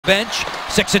Bench,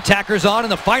 6 attackers on in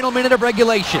the final minute of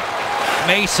regulation.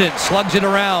 Mason slugs it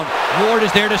around. Ward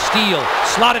is there to steal.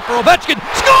 Slot it for Ovechkin.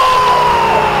 Score!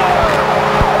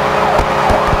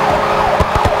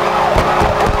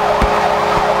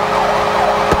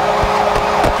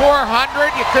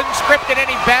 400, you couldn't script it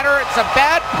any better. It's a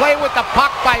bad play with the puck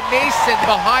by Mason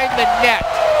behind the net.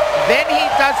 Then he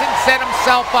doesn't set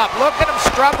himself up. Look at him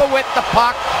struggle with the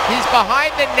puck. He's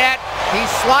behind the net. He's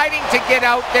sliding to get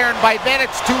out there, and by then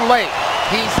it's too late.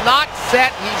 He's not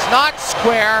set. He's not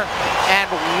square. And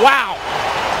wow,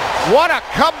 what a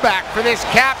comeback for this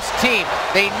Caps team.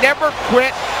 They never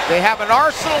quit. They have an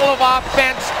arsenal of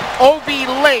offense. OV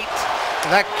late.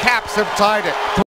 The Caps have tied it.